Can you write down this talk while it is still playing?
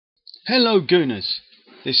Hello Gooners,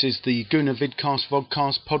 this is the Gooner Vidcast,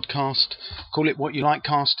 Vodcast, Podcast, call it what you like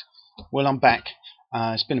cast. Well, I'm back.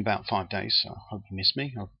 It's been about 5 days, so I hope you missed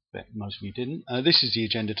me. I bet most of you didn't. This is the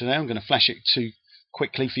agenda today. I'm going to flash it too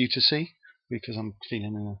quickly for you to see, because I'm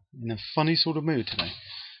feeling in a funny sort of mood today.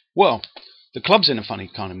 Well, the club's in a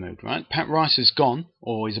funny kind of mood, right? Pat Rice is gone,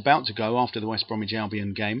 or is about to go after the West Bromwich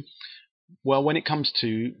Albion game. Well, when it comes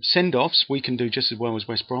to send-offs, we can do just as well as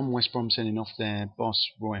West Brom. West Brom sending off their boss,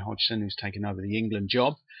 Roy Hodgson, who's taken over the England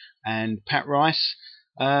job. And Pat Rice,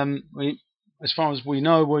 as far as we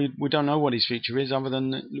know, we don't know what his future is, other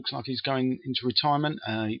than it looks like he's going into retirement.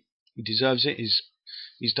 He deserves it.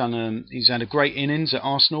 He's had a great innings at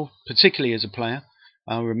Arsenal, particularly as a player.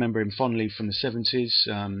 I remember him fondly from the 70s.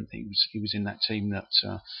 He was in that team that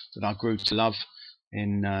I grew to love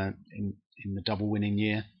in the double winning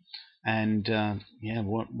year. And yeah,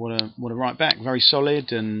 what a right back, very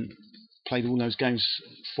solid, and played all those games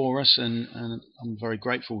for us, and I'm very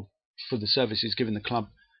grateful for the services given the club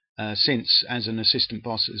since as an assistant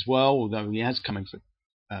boss as well. Although he has come in for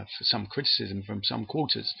some criticism from some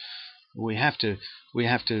quarters, we have to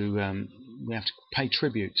pay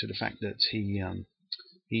tribute to the fact that he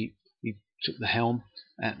took the helm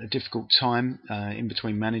at a difficult time in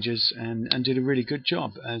between managers and did a really good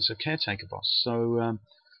job as a caretaker boss.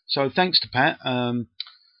 So thanks to Pat.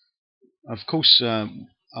 Of course, a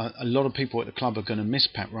lot of people at the club are going to miss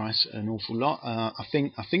Pat Rice an awful lot. I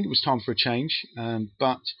think it was time for a change.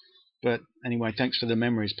 But anyway, thanks for the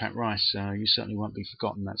memories, Pat Rice. You certainly won't be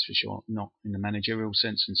forgotten, that's for sure. Not in the managerial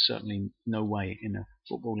sense, and certainly no way in a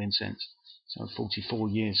footballing sense. So 44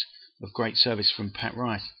 years of great service from Pat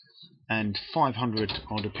Rice, and 500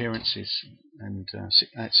 odd appearances, and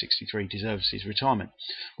at 63 deserves his retirement.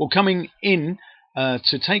 Well, coming in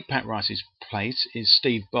to take Pat Rice's place is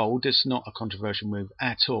Steve Bould. It's not a controversial move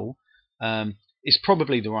at all. It's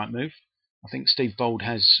probably the right move. I think Steve Bould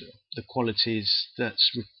has the qualities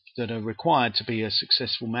that are required to be a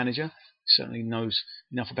successful manager. He certainly knows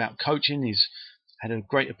enough about coaching. He's had a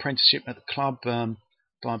great apprenticeship at the club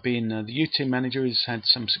by being the youth team manager. He's had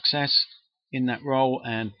some success in that role,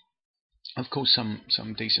 and of course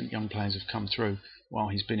some decent young players have come through while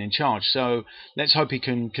he's been in charge. So let's hope he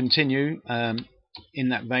can continue in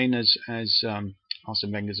that vein as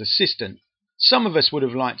Arsene Wenger's assistant. Some of us would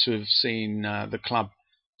have liked to have seen the club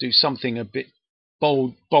do something a bit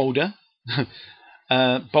bolder,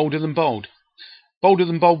 bolder than bold. Bolder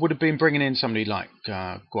than bold would have been bringing in somebody like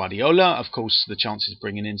Guardiola. Of course, the chances of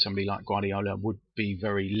bringing in somebody like Guardiola would be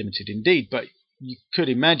very limited indeed. But you could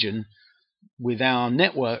imagine, with our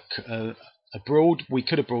network abroad, we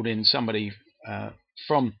could have brought in somebody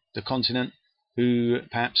from the continent who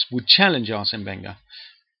perhaps would challenge Arsene Wenger.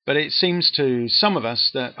 But it seems to some of us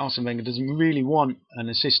that Arsene Wenger doesn't really want an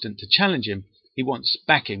assistant to challenge him. He wants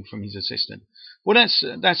backing from his assistant. Well,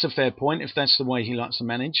 that's a fair point. If that's the way he likes to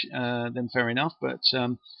manage, then fair enough. But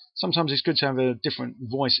sometimes it's good to have a different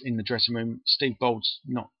voice in the dressing room. Steve Bould's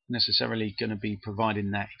not necessarily going to be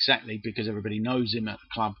providing that exactly, because everybody knows him at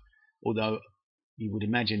the club, although you would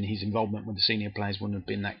imagine his involvement with the senior players wouldn't have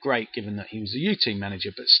been that great, given that he was a youth team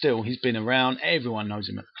manager. But still, he's been around. Everyone knows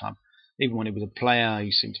him at the club. Even when he was a player,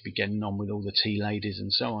 he seemed to be getting on with all the tea ladies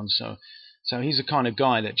and so on. So he's the kind of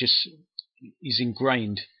guy that just is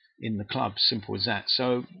ingrained in the club. Simple as that.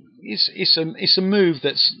 So it's a move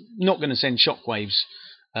that's not going to send shockwaves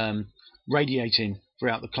radiating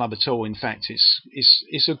throughout the club at all. In fact,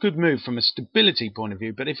 it's a good move from a stability point of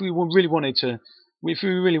view. But if we really wanted to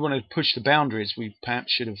push the boundaries, we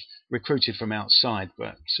perhaps should have recruited from outside.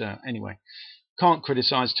 But anyway, can't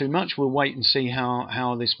criticise too much. We'll wait and see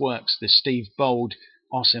how this works. The Steve Bould,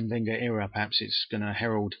 Arsene Wenger era, perhaps it's going to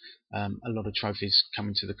herald a lot of trophies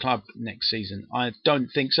coming to the club next season. I don't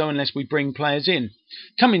think so, unless we bring players in.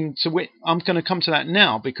 I'm going to come to that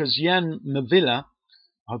now, because Yann M'Vila,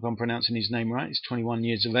 I hope I'm pronouncing his name right, he's 21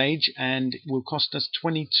 years of age, and will cost us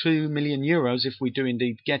 €22 million if we do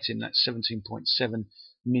indeed get him. That's £17.7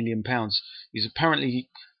 million. He's apparently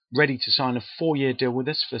ready to sign a 4-year deal with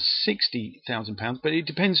us for £60,000, but it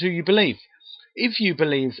depends who you believe. If you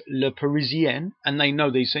believe Le Parisien, and they know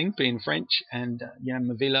these things, being French, and Yann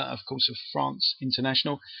M'Vila, of course, of France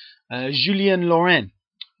international, Julien Laurens,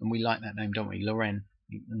 and we like that name, don't we? Laurens,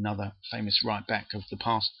 another famous right back of the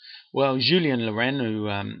past. Well, Julien Laurens, who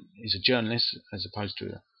is a journalist as opposed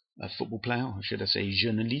to a football player, or should I say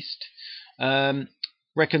journaliste,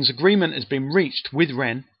 reckons agreement has been reached with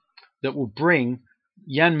Rennes that will bring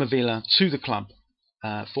Yann M'Vila to the club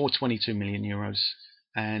for €22 million.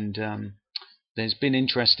 And there's been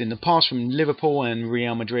interest in the past from Liverpool and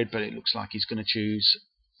Real Madrid, but it looks like he's going to choose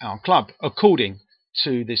our club, according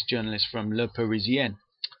to this journalist from Le Parisien.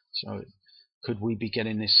 So could we be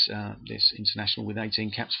getting this international with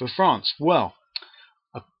 18 caps for France? Well,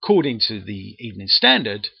 according to the Evening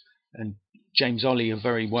Standard, and James Ollie, a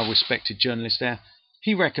very well-respected journalist there,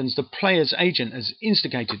 he reckons the player's agent has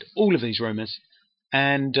instigated all of these rumours,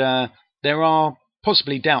 and there are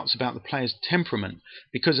possibly doubts about the player's temperament,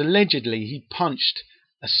 because allegedly he punched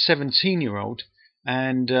a 17-year-old,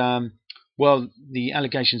 and the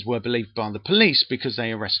allegations were believed by the police because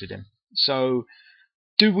they arrested him. So,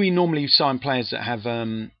 do we normally sign players that have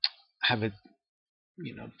a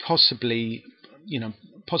possibly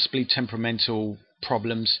temperamental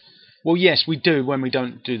problems? Well, yes, we do when we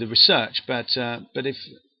don't do the research, but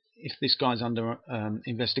if this guy's under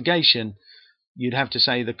investigation, you'd have to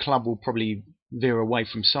say the club will probably veer away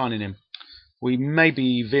from signing him. We may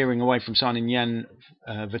be veering away from signing Yann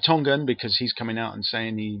M'Vila because he's coming out and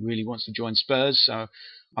saying he really wants to join Spurs. So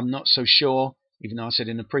I'm not so sure. Even though I said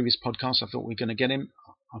in a previous podcast I thought we were going to get him,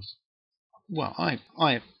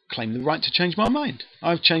 I claim the right to change my mind.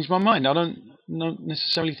 I've changed my mind. I don't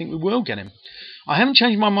necessarily think we will get him. I haven't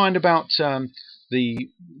changed my mind about the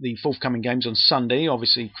forthcoming games on Sunday.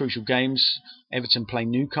 Obviously, crucial games. Everton play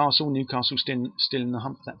Newcastle. Newcastle still in the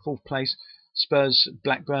hunt for that fourth place. Spurs,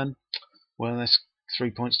 Blackburn. Well, that's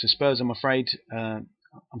 3 points to Spurs, I'm afraid. I'm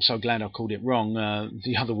so glad I called it wrong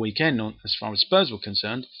the other weekend as far as Spurs were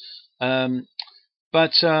concerned. And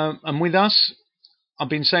with us, I've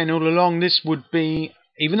been saying all along this would be,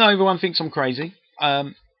 even though everyone thinks I'm crazy,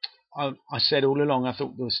 I said all along I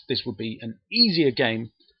thought this would be an easier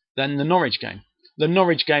game than the Norwich game. The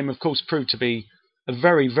Norwich game, of course, proved to be a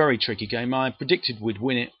very, very tricky game. I predicted we'd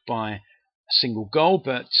win it by a single goal,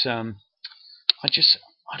 but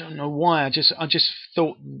I don't know why. I just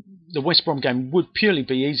thought the West Brom game would purely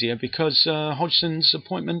be easier because Hodgson's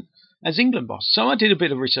appointment as England boss. So I did a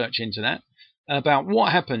bit of research into that, about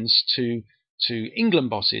what happens to England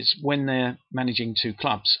bosses when they're managing two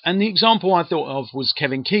clubs. And the example I thought of was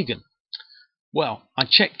Kevin Keegan. Well, I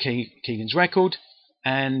checked Keegan's record,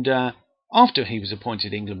 and after he was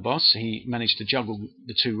appointed England boss, he managed to juggle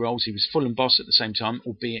the two roles. He was Fulham boss at the same time,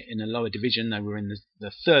 albeit in a lower division. They were in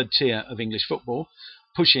the third tier of English football,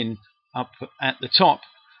 pushing up at the top.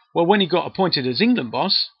 Well, when he got appointed as England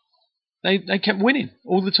boss, they kept winning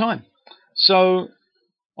all the time. So,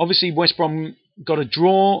 obviously, West Brom got a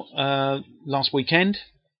draw last weekend,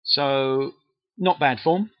 so not bad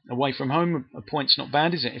form away from home. A point's not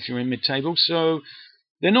bad, is it, if you're in mid-table? So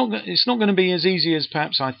it's not going to be as easy as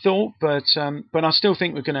perhaps I thought, but I still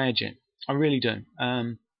think we're going to edge it. I really do.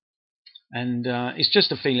 And it's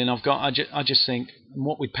just a feeling I've got. I just think,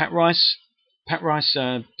 what with Pat Rice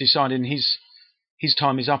deciding his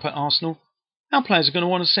time is up at Arsenal, our players are going to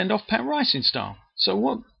want to send off Pat Rice in style.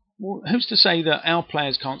 So who's to say that our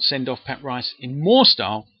players can't send off Pat Rice in more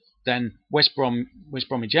style than West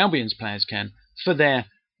Bromwich Albion's players can for their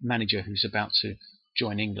manager who's about to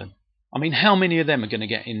join England? I mean, how many of them are going to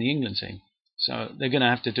get in the England team? So they're going to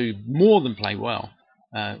have to do more than play well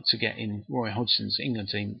to get in Roy Hodgson's England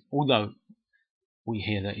team, although we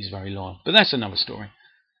hear that he's very loyal. But that's another story.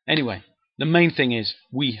 Anyway, the main thing is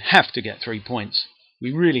we have to get 3 points.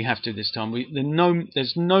 We really have to this time.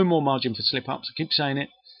 There's no more margin for slip-ups. I keep saying it.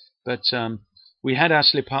 But we had our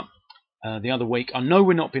slip-up the other week. I know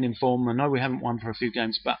we're not been in form. I know we haven't won for a few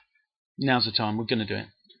games. But now's the time. We're going to do it.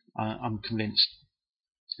 I'm convinced.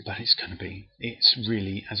 But it's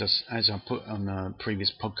really, as I put on a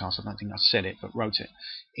previous podcast, I don't think I said it, but wrote it.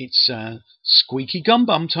 It's squeaky gum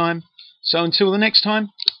bum time. So until the next time,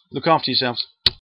 look after yourselves.